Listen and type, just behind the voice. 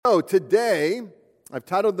So today, I've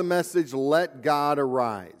titled the message, Let God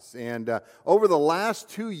Arise. And over the last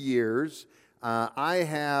 2 years, I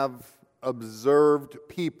have observed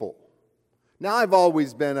people. Now, I've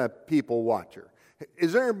always been a people watcher.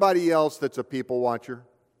 Is there anybody else that's a people watcher?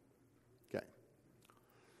 Okay.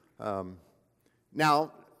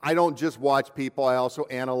 Now, I don't just watch people. I also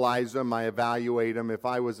analyze them. I evaluate them. If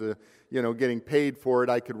I was getting paid for it,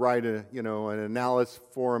 I could write an analysis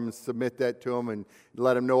for them and submit that to them and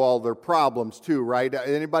let them know all their problems too, right?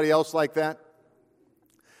 Anybody else like that?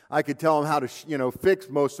 I could tell them how to, fix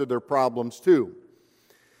most of their problems too.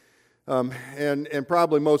 And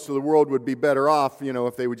probably most of the world would be better off,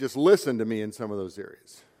 if they would just listen to me in some of those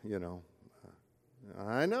areas,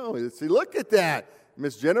 I know. See, look at that.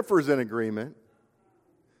 Miss Jennifer's in agreement.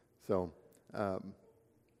 So,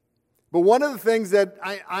 but one of the things that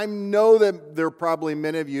I know that there are probably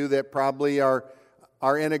many of you that probably are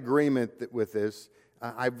in agreement with this.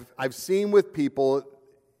 I've seen with people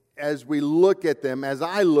as we look at them, as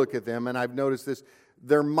I look at them, and I've noticed this,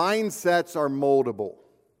 their mindsets are moldable.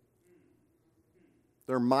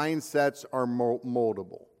 Their mindsets are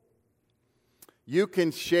moldable. You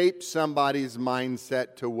can shape somebody's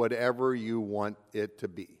mindset to whatever you want it to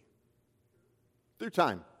be through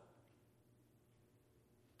time.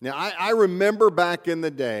 Now, I remember back in the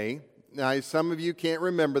day, now some of you can't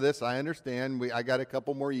remember this, I understand, I got a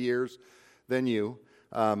couple more years than you,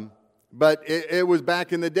 but it was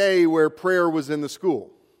back in the day where prayer was in the school.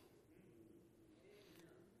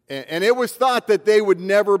 And it was thought that they would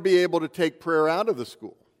never be able to take prayer out of the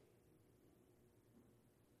school.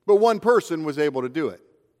 But one person was able to do it.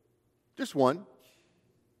 Just one.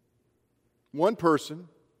 One person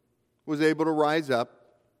was able to rise up,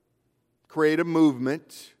 create a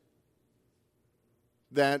movement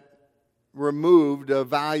that removed a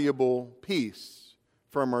valuable piece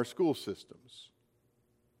from our school systems.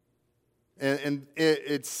 And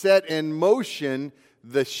it set in motion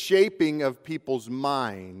the shaping of people's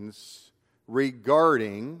minds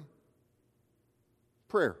regarding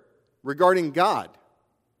prayer, regarding God,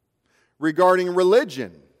 regarding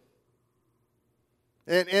religion.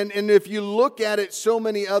 And if you look at it so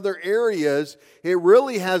many other areas, it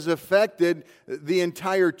really has affected the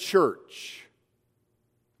entire church.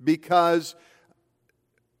 Because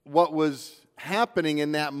what was happening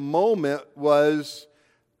in that moment was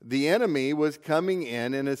the enemy was coming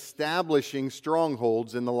in and establishing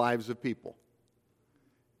strongholds in the lives of people.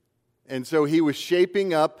 And so he was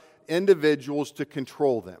shaping up individuals to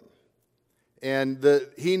control them. And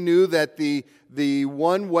he knew that the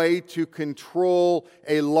one way to control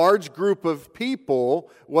a large group of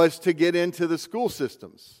people was to get into the school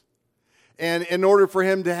systems. And in order for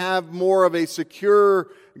him to have more of a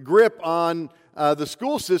secure grip on the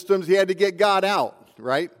school systems, he had to get God out,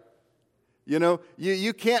 right?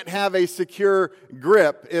 You can't have a secure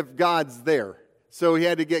grip if God's there. So he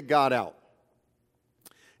had to get God out.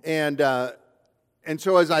 And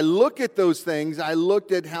so as I look at those things, I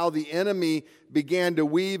looked at how the enemy began to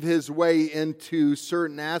weave his way into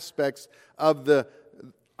certain aspects of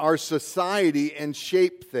our society and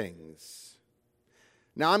shape things.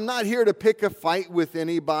 Now, I'm not here to pick a fight with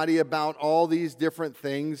anybody about all these different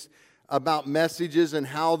things, about messages and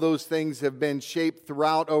how those things have been shaped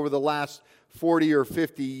throughout over the last 40 or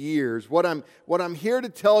 50 years. What I'm here to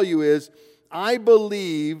tell you is, I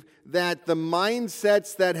believe that the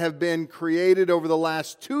mindsets that have been created over the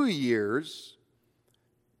last 2 years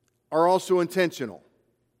are also intentional.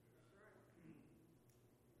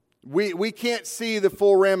 We can't see the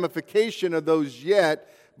full ramification of those yet,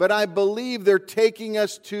 but I believe they're taking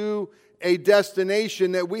us to a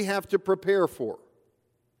destination that we have to prepare for.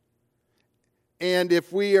 And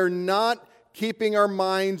if we are not keeping our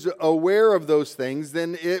minds aware of those things,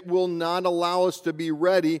 then it will not allow us to be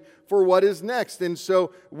ready for what is next. And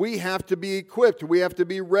so we have to be equipped. We have to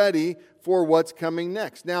be ready for what's coming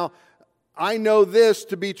next. Now, I know this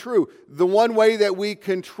to be true. The one way that we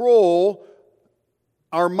control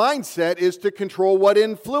our mindset is to control what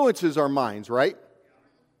influences our minds, right?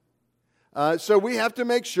 So we have to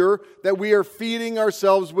make sure that we are feeding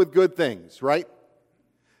ourselves with good things, right?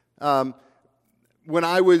 When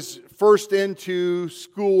I was first into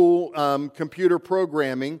school computer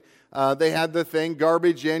programming, they had the thing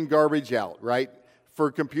garbage in, garbage out, right? For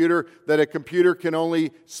a computer, that a computer can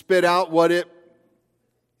only spit out what it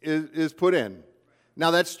is put in.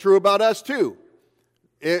 Now that's true about us too.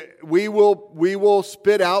 We will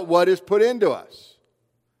spit out what is put into us.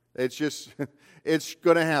 It's just, it's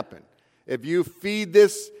going to happen. If you feed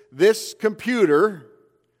this computer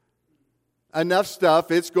enough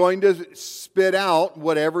stuff, it's going to spit out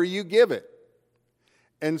whatever you give it.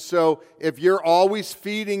 And so if you're always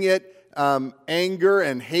feeding it anger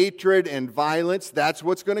and hatred and violence, that's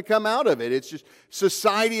what's going to come out of it. It's just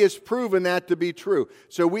society has proven that to be true.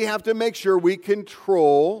 So we have to make sure we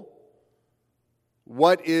control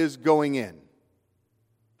what is going in.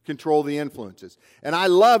 Control the influences. And I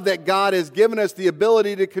love that God has given us the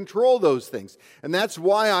ability to control those things. And that's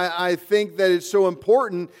why I think that it's so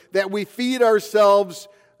important that we feed ourselves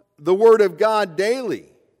the Word of God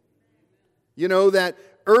daily. You know, that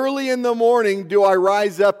early in the morning do I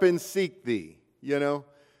rise up and seek Thee. You know,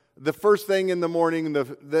 the first thing in the morning,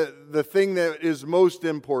 the thing that is most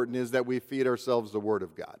important is that we feed ourselves the Word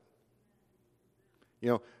of God. You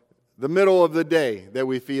know, the middle of the day that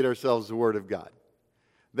we feed ourselves the Word of God.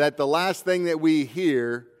 That the last thing that we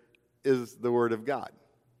hear is the Word of God.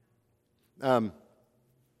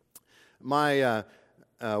 My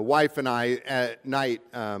wife and I at night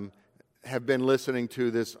have been listening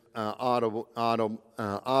to this audible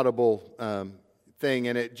thing,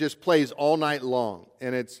 and it just plays all night long.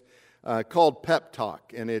 And it's called Pep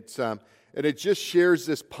Talk, and it just shares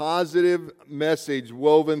this positive message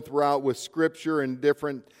woven throughout with Scripture and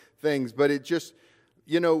different things. But it just,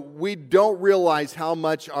 you know, we don't realize how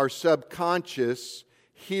much our subconscious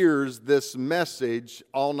hears this message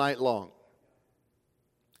all night long.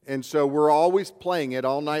 And so we're always playing it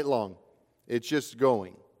all night long. It's just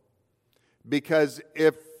going. Because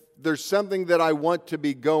if there's something that I want to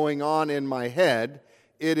be going on in my head,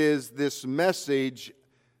 it is this message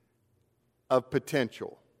of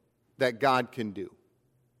potential that God can do.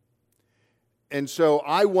 And so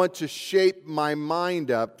I want to shape my mind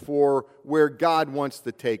up for where God wants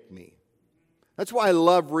to take me. That's why I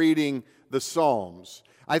love reading the Psalms.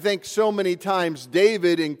 I think so many times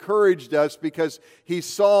David encouraged us because he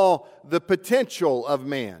saw the potential of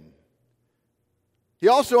man. He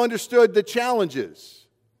also understood the challenges.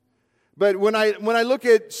 But when I look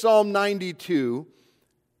at Psalm 92,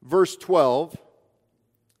 verse 12,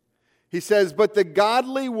 he says, "But the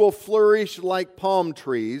godly will flourish like palm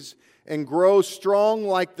trees and grow strong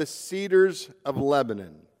like the cedars of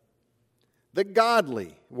Lebanon." The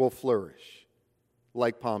godly will flourish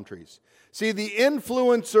like palm trees. See, the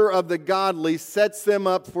influencer of the godly sets them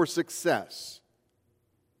up for success.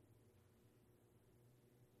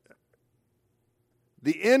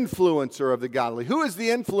 The influencer of the godly. Who is the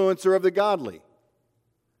influencer of the godly?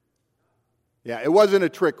 Yeah, it wasn't a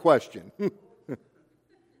trick question.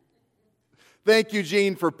 Thank you,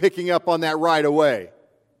 Gene, for picking up on that right away.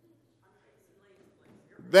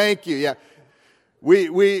 Thank you. Yeah,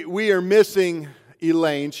 we are missing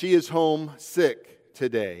Elaine. She is home sick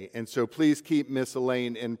today, and so please keep Miss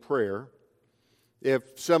Elaine in prayer.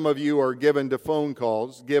 If some of you are given to phone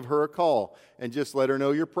calls, give her a call and just let her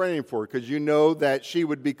know you're praying for her, because you know that she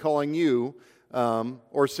would be calling you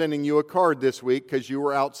or sending you a card this week because you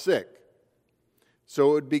were out sick.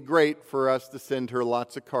 So it would be great for us to send her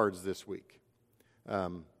lots of cards this week.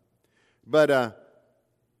 But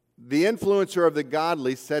the influencer of the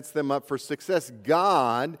godly sets them up for success.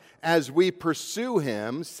 God, as we pursue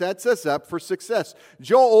Him, sets us up for success.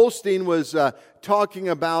 Joel Osteen was talking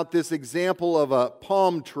about this example of a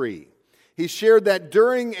palm tree. He shared that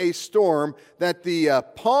during a storm, that the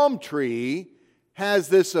palm tree has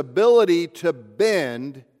this ability to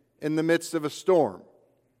bend in the midst of a storm.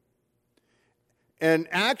 And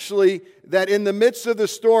actually, that in the midst of the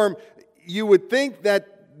storm, you would think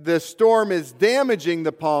that the storm is damaging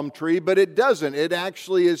the palm tree, but it doesn't. It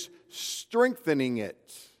actually is strengthening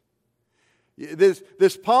it.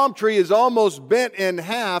 This palm tree is almost bent in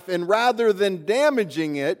half, and rather than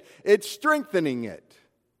damaging it, it's strengthening it.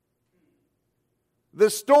 The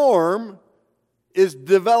storm is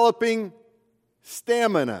developing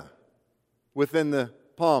stamina within the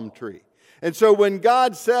palm tree. And so when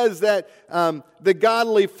God says that the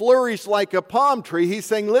godly flourish like a palm tree, He's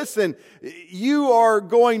saying, listen, you are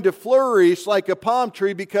going to flourish like a palm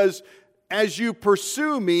tree because as you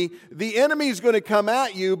pursue me, the enemy is going to come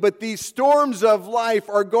at you, but these storms of life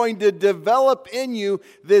are going to develop in you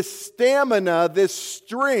this stamina, this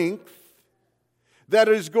strength that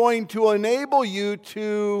is going to enable you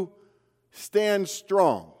to stand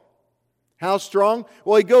strong. How strong?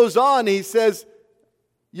 Well, he goes on, he says,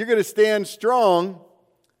 you're going to stand strong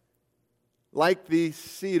like the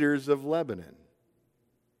cedars of Lebanon.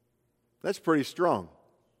 That's pretty strong.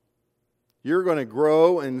 You're going to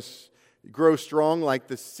grow strong like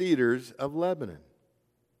the cedars of Lebanon.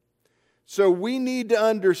 So we need to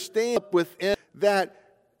understand within that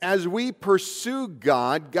as we pursue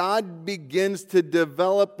God, God begins to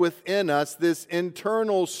develop within us this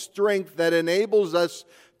internal strength that enables us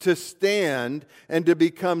to stand and to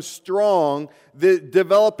become strong,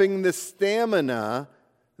 developing the stamina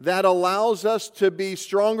that allows us to be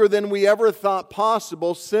stronger than we ever thought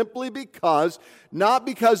possible, simply because, not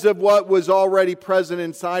because of what was already present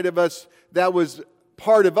inside of us that was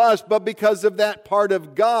part of us, but because of that part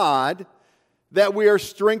of God that we are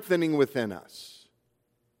strengthening within us.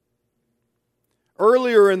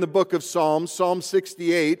 Earlier in the book of Psalms, Psalm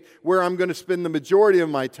 68, where I'm going to spend the majority of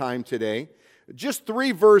my time today, just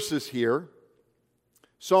 3 verses here.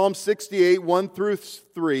 Psalm 68, 1 through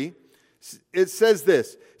 3. It says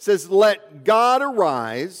this. It says, "Let God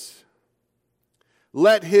arise,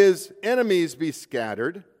 let his enemies be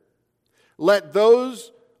scattered, let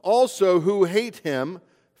those also who hate him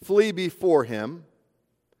flee before him.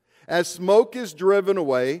 As smoke is driven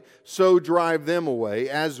away, so drive them away.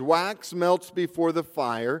 As wax melts before the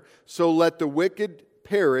fire, so let the wicked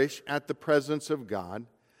perish at the presence of God.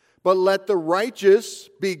 But let the righteous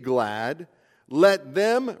be glad. Let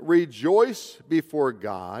them rejoice before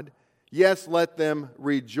God. Yes, let them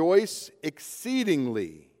rejoice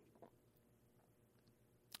exceedingly."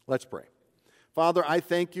 Let's pray. Father, I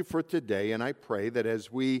thank you for today, and I pray that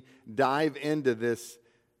as we dive into this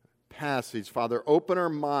passage, Father, open our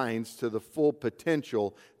minds to the full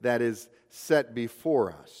potential that is set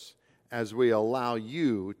before us as we allow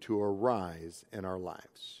you to arise in our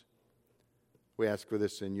lives. We ask for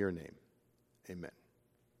this in your name. Amen.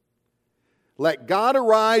 Let God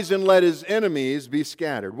arise and let his enemies be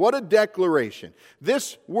scattered. What a declaration.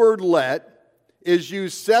 This word "let" is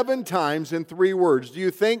used 7 times in 3 words. Do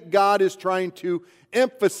you think God is trying to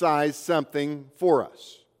emphasize something for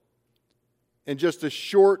us in just a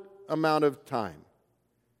short amount of time?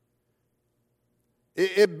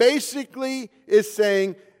 It basically is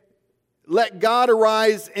saying, let God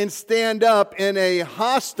arise and stand up in a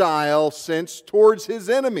hostile sense towards his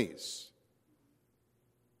enemies.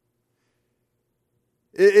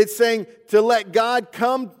 It's saying to let God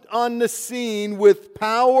come on the scene with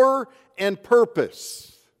power and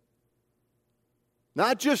purpose.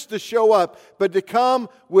 Not just to show up, but to come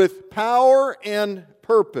with power and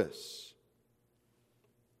purpose.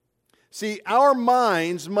 See, our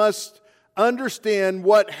minds must understand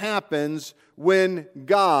what happens when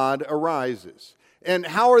God arises. And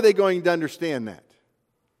how are they going to understand that?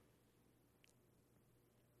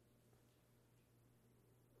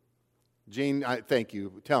 Gene, thank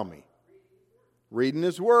you. Tell me. Reading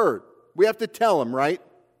his word. We have to tell him, right?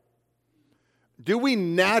 Do we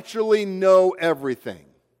naturally know everything?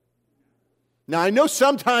 Now, I know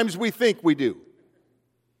sometimes we think we do.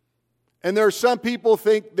 And there are some people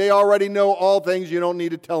think they already know all things. You don't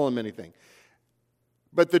need to tell them anything.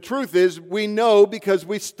 But the truth is, we know because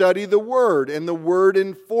we study the Word, and the Word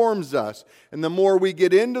informs us. And the more we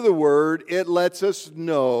get into the Word, it lets us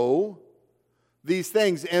know these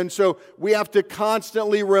things. And so we have to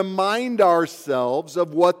constantly remind ourselves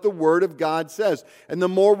of what the Word of God says. And the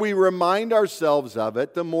more we remind ourselves of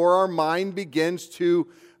it, the more our mind begins to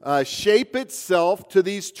shape itself to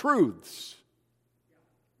these truths.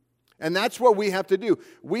 And that's what we have to do.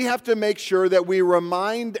 We have to make sure that we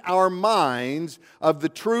remind our minds of the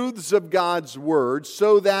truths of God's Word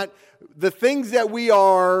so that the things that we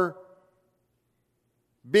are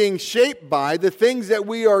being shaped by, the things that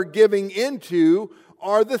we are giving into,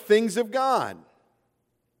 are the things of God.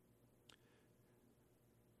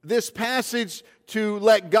 This passage, to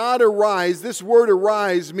let God arise, this word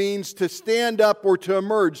arise means to stand up or to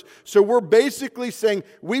emerge. So we're basically saying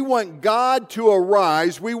we want God to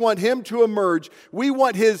arise. We want Him to emerge. We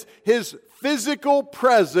want His physical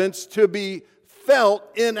presence to be felt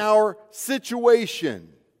in our situation.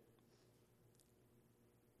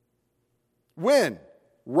 When?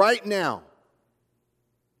 Right now.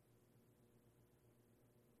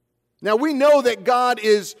 Now we know that God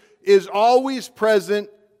is always present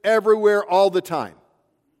everywhere all the time.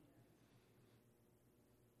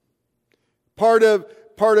 Part of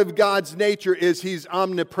God's nature is He's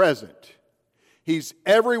omnipresent. He's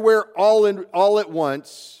everywhere all at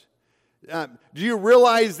once. Do you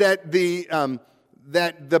realize that the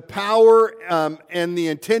power and the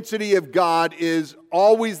intensity of God is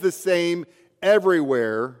always the same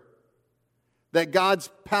everywhere? That God's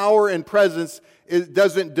power and presence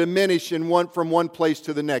doesn't diminish from one place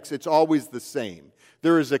to the next. It's always the same.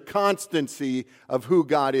 There is a constancy of who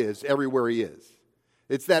God is everywhere He is.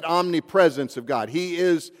 It's that omnipresence of God. He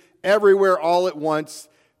is everywhere all at once,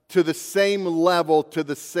 to the same level, to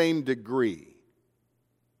the same degree.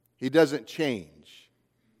 He doesn't change.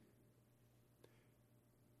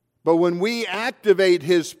 But when we activate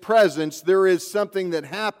His presence, there is something that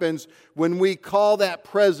happens when we call that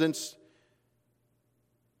presence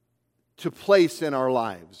to place in our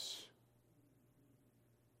lives.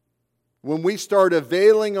 When we start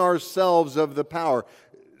availing ourselves of the power.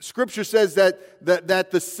 Scripture says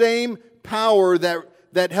that the same power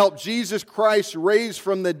that helped Jesus Christ raise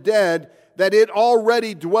from the dead, that it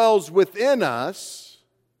already dwells within us,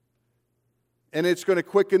 and it's going to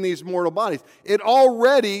quicken these mortal bodies. It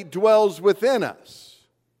already dwells within us.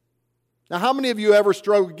 Now, how many of you ever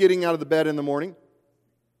struggled getting out of the bed in the morning?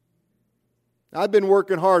 I've been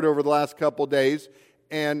working hard over the last couple days,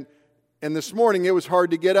 and this morning it was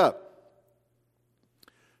hard to get up.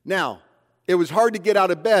 Now, it was hard to get out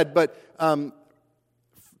of bed, but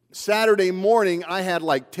Saturday morning I had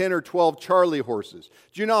like 10 or 12 Charlie horses.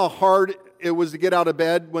 Do you know how hard it was to get out of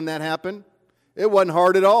bed when that happened? It wasn't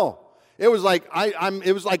hard at all. It was like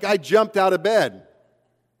I jumped out of bed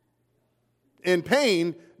in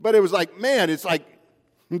pain, but it was like, man, it's like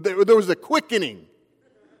there was a quickening.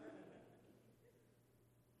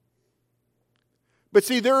 But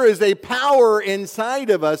see, there is a power inside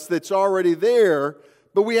of us that's already there,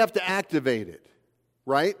 but we have to activate it,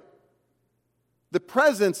 right? The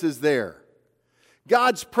presence is there.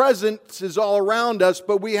 God's presence is all around us,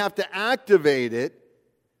 but we have to activate it.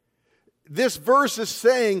 This verse is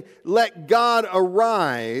saying, let God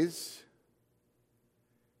arise.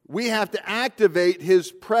 We have to activate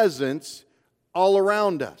His presence all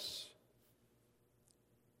around us.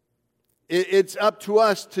 It's up to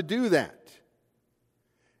us to do that.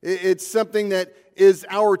 It's something that is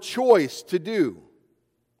our choice to do.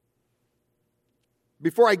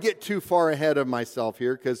 Before I get too far ahead of myself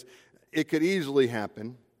here, because it could easily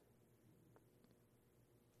happen,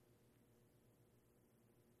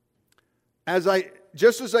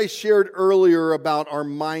 just as I shared earlier about our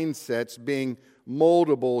mindsets being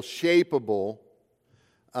moldable, shapeable,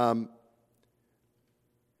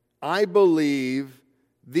 I believe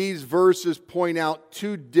these verses point out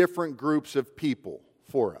two different groups of people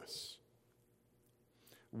for us.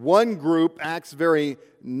 One group acts very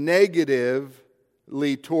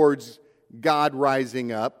negatively towards God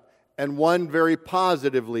rising up, and one very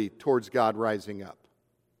positively towards God rising up.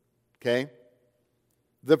 Okay?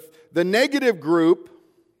 The negative group,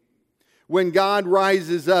 when God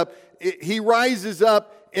rises up, He rises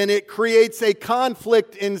up and it creates a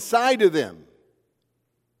conflict inside of them.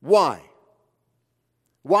 Why?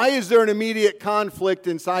 Why is there an immediate conflict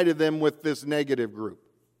inside of them with this negative group?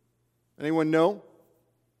 Anyone know?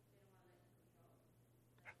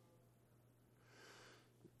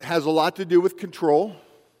 It has a lot to do with control.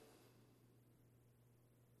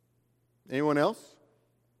 Anyone else?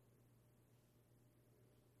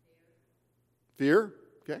 Fear?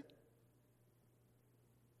 Okay.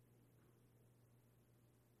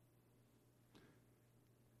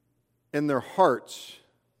 In their hearts,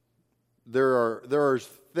 there are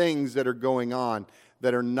things that are going on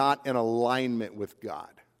that are not in alignment with God.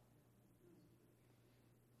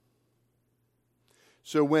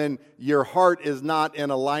 So when your heart is not in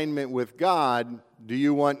alignment with God, do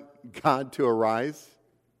you want God to arise?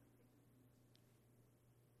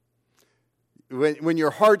 When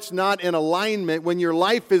your heart's not in alignment, when your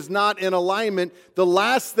life is not in alignment, the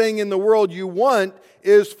last thing in the world you want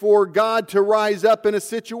is for God to rise up in a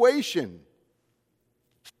situation.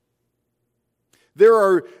 There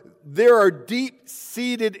are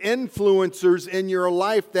deep-seated influencers in your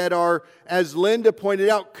life that are, as Linda pointed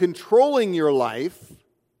out, controlling your life.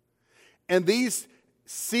 And these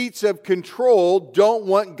seats of control don't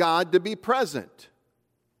want God to be present.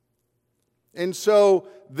 And so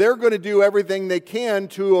they're going to do everything they can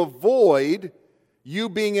to avoid you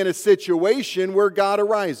being in a situation where God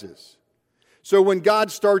arises. So when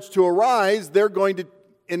God starts to arise, they're going to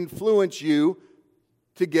influence you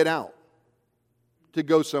to get out, to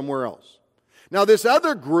go somewhere else. Now, this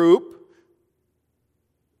other group,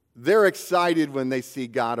 they're excited when they see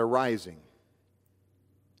God arising.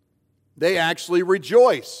 They actually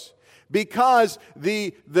rejoice because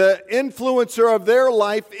the influencer of their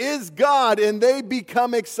life is God, and they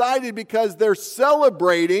become excited because they're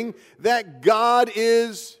celebrating that God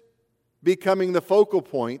is becoming the focal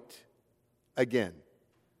point again.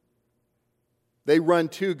 They run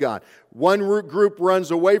to God. One group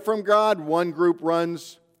runs away from God, one group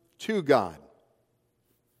runs to God.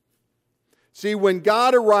 See, when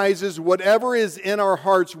God arises, whatever is in our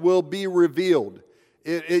hearts will be revealed.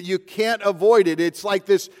 You can't avoid it. It's like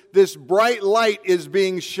this bright light is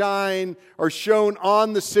being shown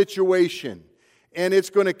on the situation, and it's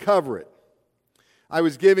going to cover it. I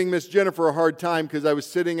was giving Miss Jennifer a hard time because I was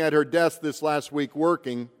sitting at her desk this last week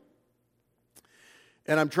working,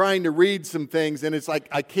 and I'm trying to read some things, and it's like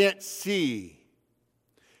I can't see.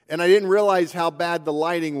 And I didn't realize how bad the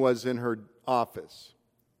lighting was in her office.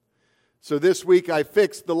 So this week I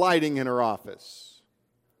fixed the lighting in her office.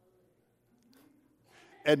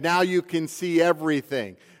 And now you can see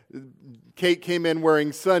everything. Kate came in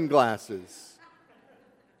wearing sunglasses.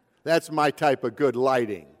 That's my type of good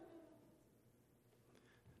lighting.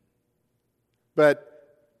 But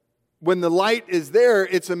when the light is there,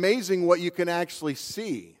 it's amazing what you can actually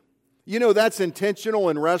see. You know, that's intentional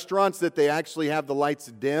in restaurants that they actually have the lights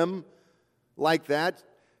dim like that.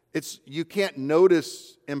 You can't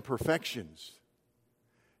notice imperfections.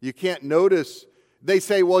 You can't notice, they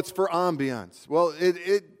say, well, it's for ambiance. Well,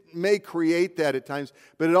 it may create that at times,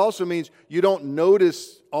 but it also means you don't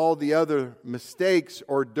notice all the other mistakes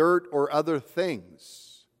or dirt or other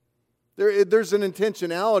things. There's an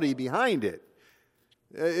intentionality behind it.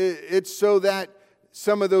 It's so that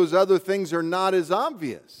some of those other things are not as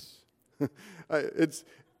obvious. It's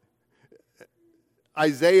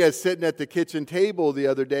Isaiah sitting at the kitchen table the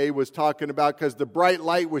other day was talking about, because the bright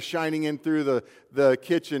light was shining in through the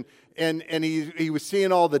kitchen, and he was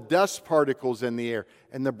seeing all the dust particles in the air,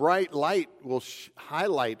 and the bright light will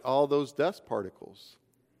highlight all those dust particles.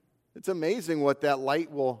 It's amazing what that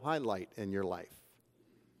light will highlight in your life.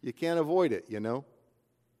 You can't avoid it, you know.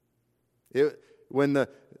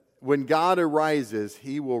 When God arises,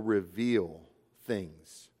 He will reveal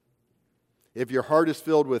things. If your heart is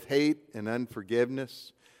filled with hate and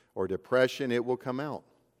unforgiveness or depression, it will come out.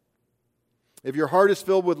 If your heart is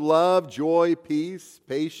filled with love, joy, peace,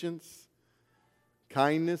 patience,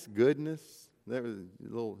 kindness, goodness,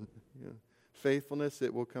 faithfulness,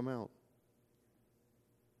 it will come out.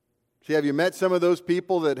 See, have you met some of those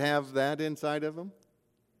people that have that inside of them?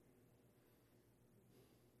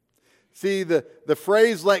 See, the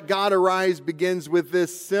phrase, let God arise, begins with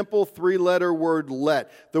this simple three-letter word,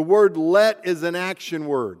 let. The word let is an action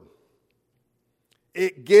word.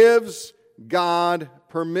 It gives God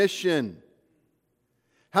permission.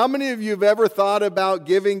 How many of you have ever thought about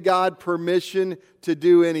giving God permission to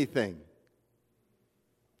do anything?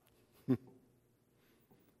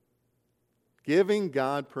 Giving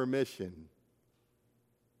God permission.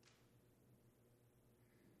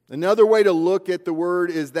 Another way to look at the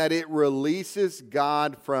word is that it releases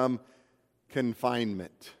God from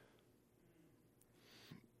confinement.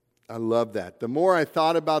 I love that. The more I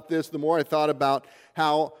thought about this, the more I thought about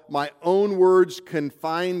how my own words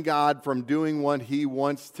confine God from doing what He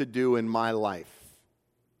wants to do in my life.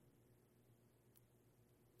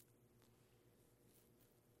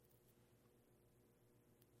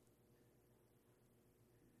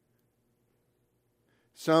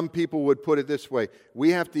 Some people would put it this way: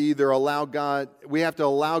 we have to either allow God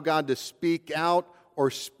to speak out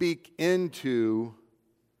or speak into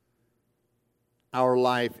our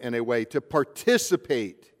life in a way, to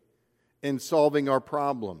participate in solving our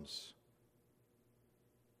problems.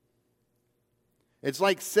 It's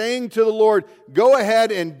like saying to the Lord, go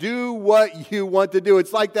ahead and do what you want to do.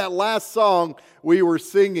 It's like that last song we were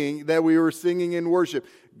singing in worship.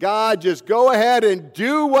 God, just go ahead and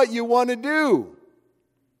do what you want to do.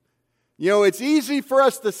 You know, it's easy for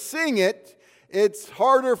us to sing it. It's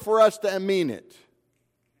harder for us to mean it.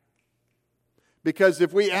 Because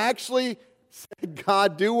if we actually said,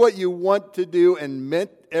 God, do what you want to do, and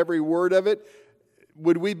meant every word of it,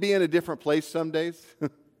 would we be in a different place some days?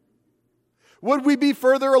 Would we be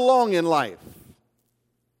further along in life?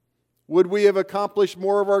 Would we have accomplished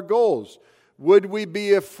more of our goals? Would we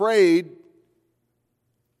be afraid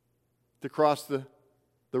to cross the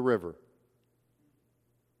river?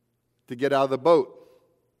 To get out of the boat?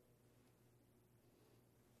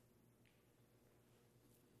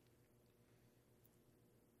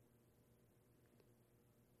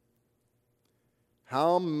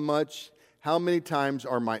 How many times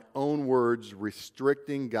are my own words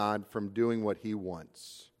restricting God from doing what He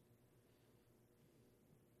wants?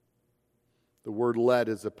 The word let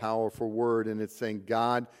is a powerful word, and it's saying,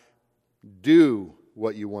 God, do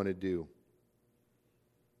what you want to do.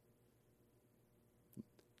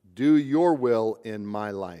 Do your will in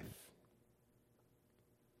my life.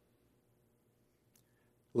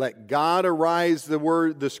 Let God arise,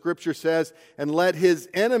 the scripture says, and let His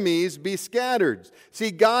enemies be scattered.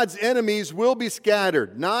 See, God's enemies will be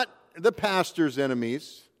scattered, not the pastor's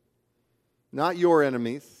enemies, not your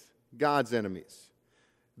enemies, God's enemies.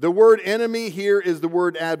 The word enemy here is the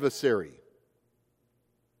word adversary.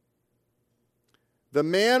 The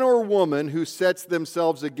man or woman who sets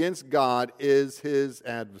themselves against God is His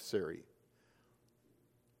adversary.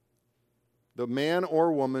 The man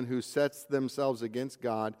or woman who sets themselves against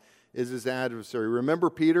God is His adversary. Remember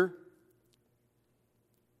Peter?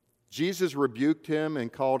 Jesus rebuked him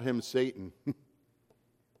and called him Satan.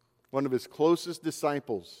 One of His closest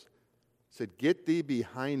disciples said, "Get thee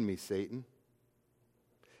behind me, Satan."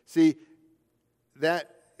 See,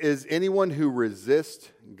 that is anyone who resists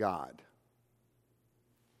God.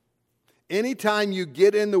 Anytime you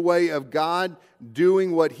get in the way of God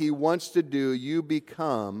doing what He wants to do, you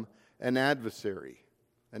become an adversary,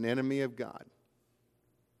 an enemy of God.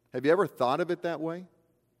 Have you ever thought of it that way?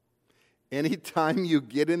 Anytime you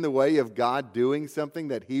get in the way of God doing something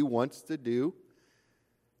that He wants to do,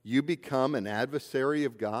 you become an adversary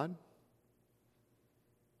of God,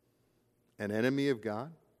 an enemy of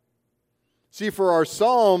God. See, for our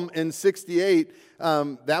psalm in 68,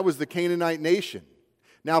 that was the Canaanite nation.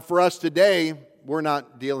 Now, for us today, we're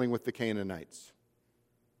not dealing with the Canaanites.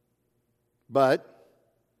 But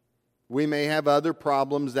we may have other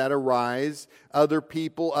problems that arise, other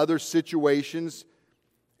people, other situations.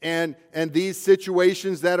 And these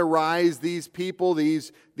situations that arise, these people,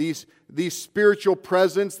 these spiritual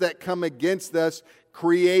presence that come against us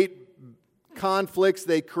create conflicts.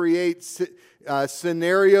 They create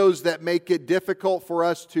scenarios that make it difficult for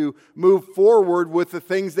us to move forward with the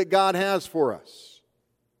things that God has for us.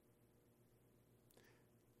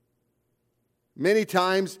 Many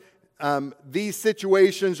times, these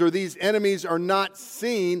situations or these enemies are not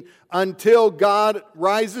seen until God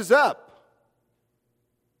rises up.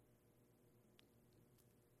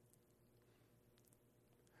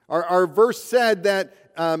 Our verse said that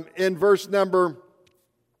in verse number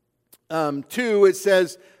 2, it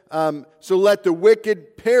says, so let the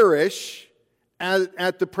wicked perish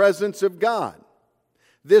at the presence of God.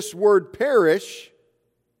 This word perish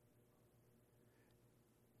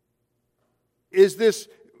is this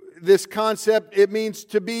concept. It means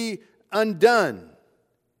to be undone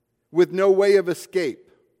with no way of escape.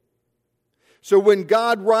 So when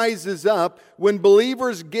God rises up, when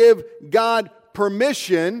believers give God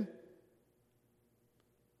permission,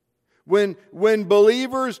 when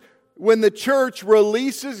the church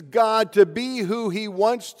releases God to be who He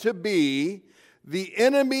wants to be, the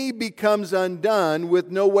enemy becomes undone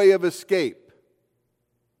with no way of escape.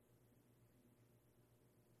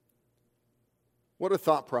 What a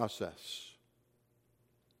thought process.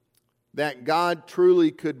 That God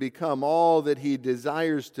truly could become all that He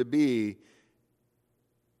desires to be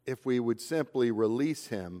if we would simply release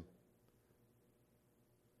Him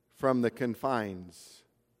from the confines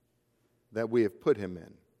that we have put Him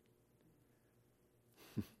in.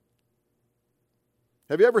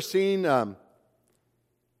 Have you ever seen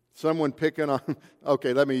someone picking on...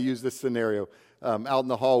 Okay, let me use this scenario. Out in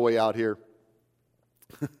the hallway out here.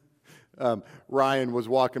 Ryan was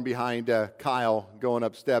walking behind Kyle going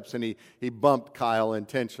up steps, and he bumped Kyle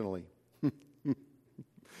intentionally.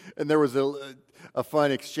 And there was a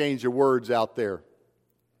fun exchange of words out there.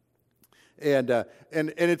 And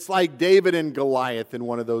it's like David and Goliath in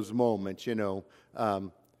one of those moments, you know.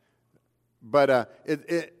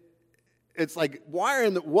 It's like, what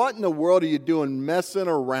in the world are you doing messing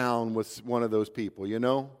around with one of those people, you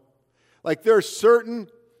know? Like there are certain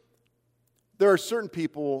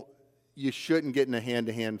people you shouldn't get in a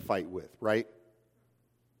hand-to-hand fight with, right?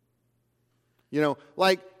 You know,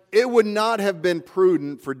 like it would not have been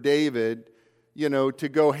prudent for David, you know, to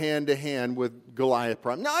go hand-to-hand with Goliath.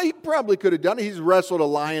 Now, he probably could have done it. He's wrestled a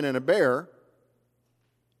lion and a bear.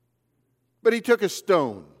 But he took a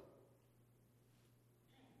stone.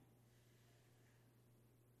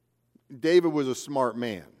 David was a smart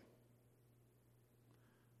man.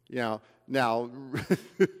 You know, now...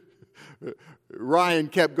 Ryan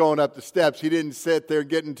kept going up the steps. He didn't sit there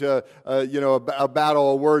getting into a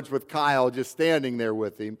battle of words with Kyle, just standing there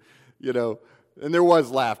with him, you know. And there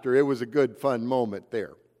was laughter. It was a good, fun moment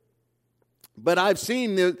there. But I've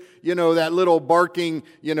seen that little barking,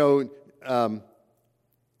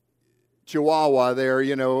 Chihuahua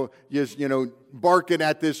there, just barking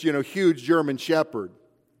at this huge German Shepherd,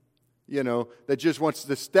 that just wants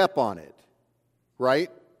to step on it, right?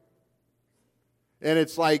 And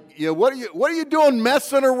it's like, what are you doing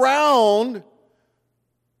messing around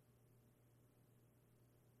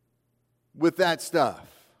with that stuff?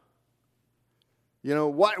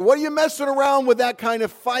 What are you messing around with that kind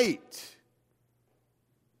of fight?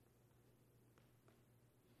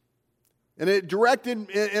 And it directed,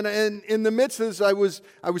 and in the midst of this, I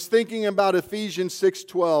was thinking about Ephesians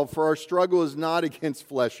 6:12, for our struggle is not against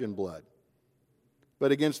flesh and blood,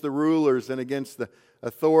 but against the rulers and against the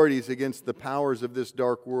authorities, against the powers of this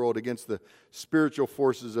dark world, against the spiritual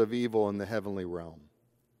forces of evil in the heavenly realm.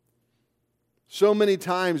 So many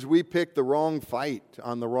times we pick the wrong fight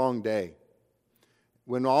on the wrong day,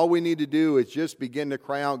 when all we need to do is just begin to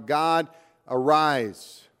cry out, God,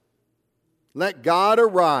 arise. Let God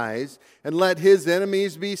arise and let His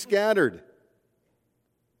enemies be scattered.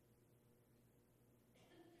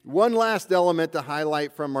 One last element to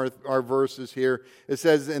highlight from our verses here. It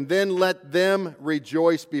says, and then let them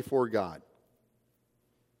rejoice before God.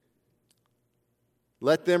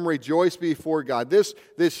 Let them rejoice before God. This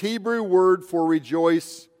Hebrew word for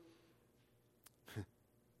rejoice,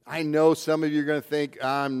 I know some of you are going to think,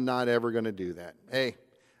 I'm not ever going to do that. Hey,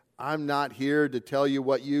 I'm not here to tell you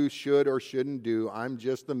what you should or shouldn't do. I'm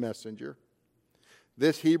just the messenger.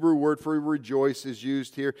 This Hebrew word for rejoice is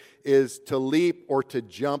used here is to leap or to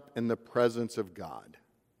jump in the presence of God.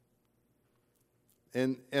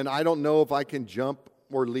 And I don't know if I can jump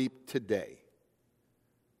or leap today.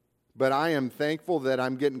 But I am thankful that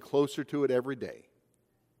I'm getting closer to it every day.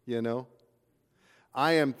 You know?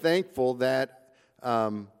 I am thankful that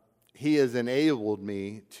He has enabled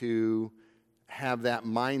me to have that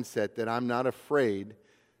mindset that I'm not afraid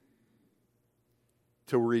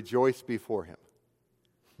to rejoice before Him.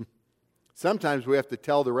 Sometimes we have to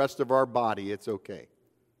tell the rest of our body it's okay.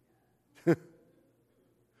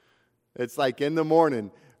 It's like in the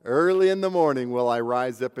morning, early in the morning will I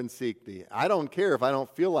rise up and seek Thee. I don't care if I don't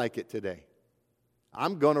feel like it today.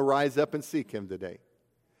 I'm going to rise up and seek Him today.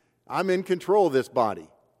 I'm in control of this body.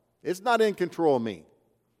 It's not in control of me.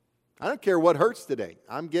 I don't care what hurts today.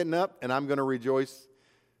 I'm getting up and I'm going to rejoice.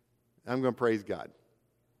 I'm going to praise God.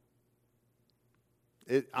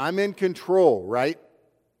 I'm in control, right?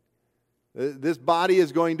 This body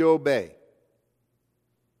is going to obey.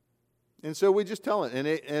 And so we just tell it.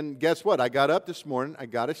 And guess what? I got up this morning, I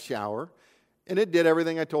got a shower, and it did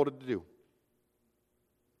everything I told it to do.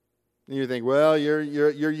 And you think, well, you're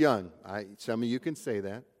young. Some of you can say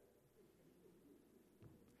that.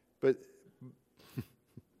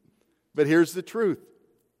 But here's the truth.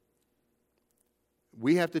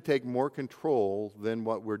 We have to take more control than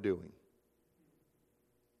what we're doing.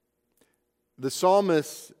 The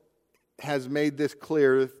psalmist has made this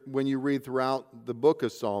clear when you read throughout the book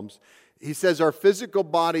of Psalms. He says our physical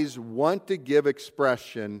bodies want to give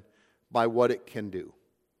expression by what it can do.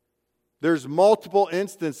 There's multiple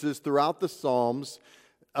instances throughout the Psalms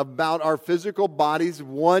about our physical bodies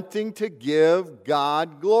wanting to give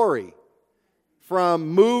God glory. From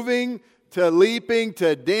moving to leaping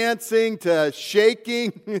to dancing to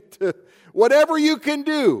shaking to whatever you can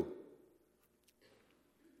do.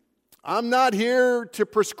 I'm not here to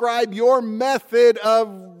prescribe your method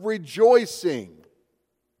of rejoicing.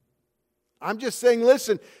 I'm just saying,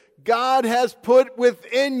 listen, God has put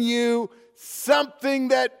within you something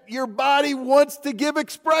that your body wants to give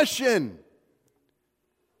expression.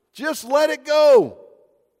 Just let it go.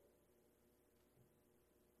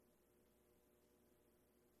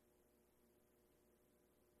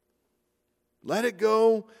 Let it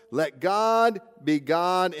go. Let God be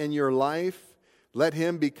God in your life. Let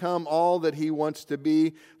Him become all that He wants to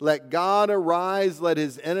be. Let God arise. Let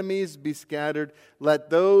His enemies be scattered. Let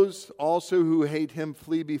those also who hate Him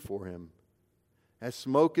flee before Him. As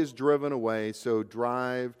smoke is driven away, so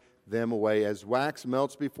drive them away. As wax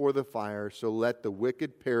melts before the fire, so let the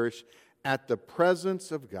wicked perish at the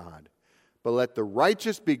presence of God. But let the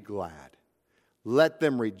righteous be glad. Let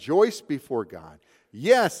them rejoice before God.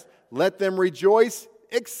 Yes, let them rejoice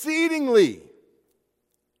exceedingly.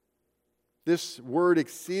 This word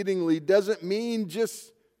exceedingly doesn't mean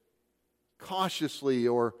just cautiously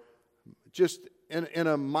or just in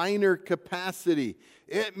a minor capacity.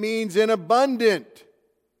 It means in abundant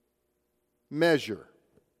measure.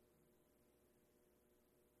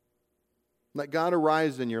 Let God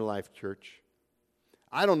arise in your life, church.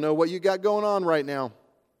 I don't know what you got going on right now,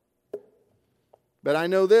 but I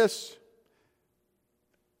know this.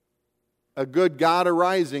 A good God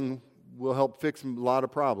arising will help fix a lot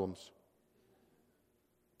of problems.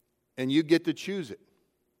 And you get to choose it.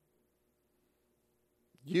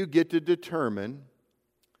 You get to determine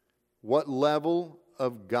what level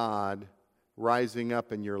of God rising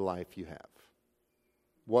up in your life you have.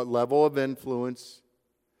 What level of influence.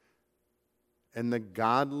 And the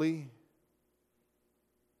godly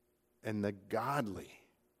and the godly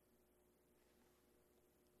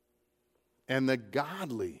and the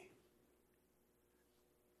godly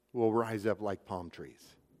will rise up like palm trees,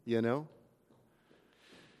 you know?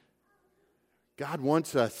 God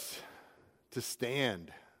wants us to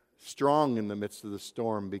stand strong in the midst of the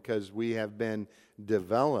storm because we have been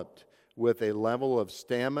developed with a level of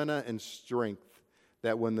stamina and strength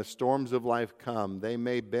that when the storms of life come, they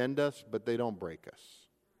may bend us, but they don't break us.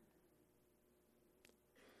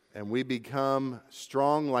 And we become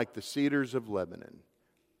strong like the cedars of Lebanon.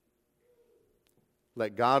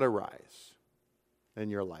 Let God arise in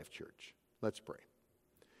your life, church. Let's pray.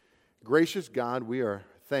 Gracious God, we are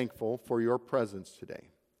thankful for your presence today.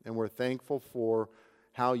 And we're thankful for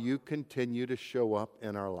how you continue to show up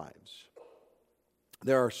in our lives.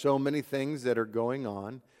 There are so many things that are going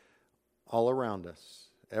on all around us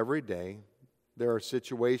every day. There are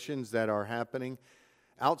situations that are happening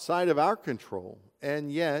outside of our control.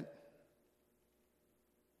 And yet,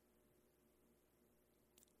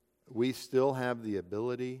 we still have the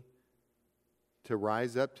ability to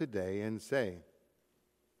rise up today and say,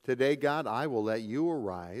 today, God, I will let you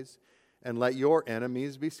arise and let your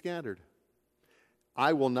enemies be scattered.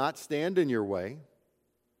 I will not stand in your way.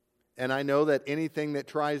 And I know that anything that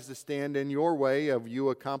tries to stand in your way of you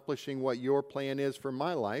accomplishing what your plan is for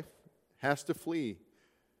my life has to flee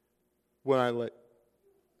when I let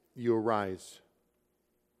you arise.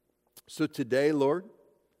 So today, Lord,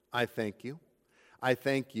 I thank you. I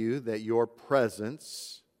thank you that your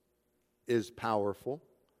presence is powerful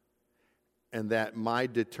and that my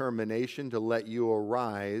determination to let you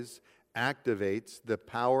arise activates the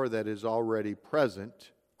power that is already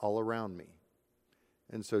present all around me.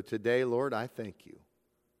 And so today, Lord, I thank you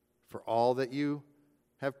for all that you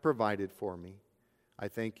have provided for me. I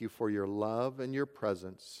thank you for your love and your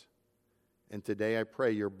presence. And today I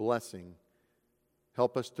pray your blessing.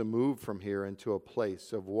 Help us to move from here into a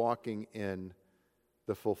place of walking in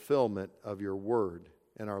the fulfillment of your word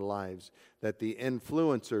in our lives, that the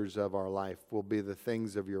influencers of our life will be the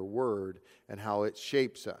things of your word and how it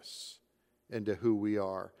shapes us into who we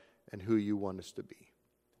are and who you want us to be.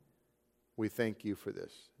 We thank you for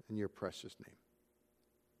this in your precious name.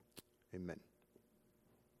 Amen.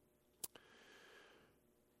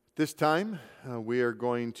 This time, we are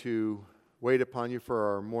going to wait upon you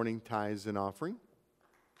for our morning tithes and offering.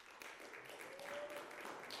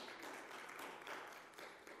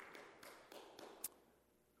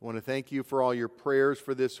 I want to thank you for all your prayers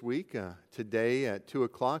for this week. Today at 2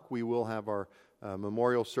 o'clock, we will have our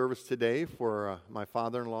memorial service today for my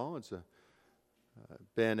father-in-law. It's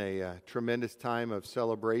been a tremendous time of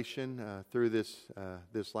celebration through this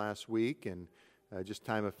last week, and just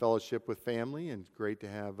time of fellowship with family. And it's great to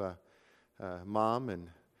have Mom and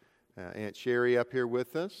Aunt Sherry up here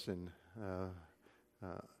with us, and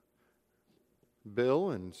Bill.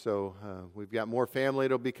 And so we've got more family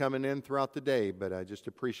that'll be coming in throughout the day. But I just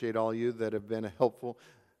appreciate all you that have been helpful.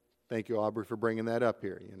 Thank you, Aubrey, for bringing that up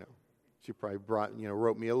here. She probably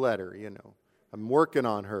wrote me a letter. I'm working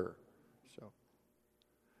on her.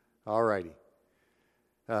 All righty.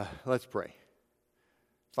 Let's pray.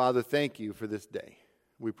 Father, thank you for this day.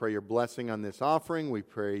 We pray your blessing on this offering. We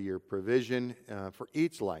pray your provision for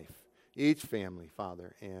each life, each family,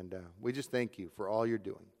 Father. And we just thank you for all you're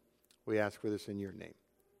doing. We ask for this in your name.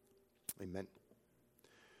 Amen.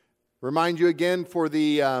 Remind you again for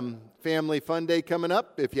the Family Fun Day coming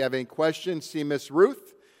up. If you have any questions, see Miss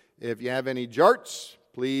Ruth. If you have any jarts,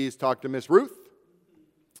 please talk to Miss Ruth.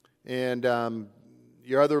 And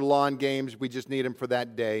your other lawn games, we just need them for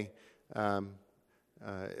that day.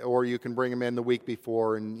 Or you can bring them in the week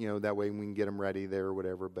before, and that way we can get them ready there or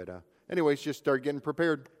whatever. But anyways, just start getting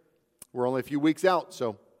prepared. We're only a few weeks out,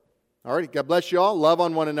 so all right. God bless you all. Love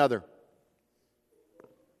on one another.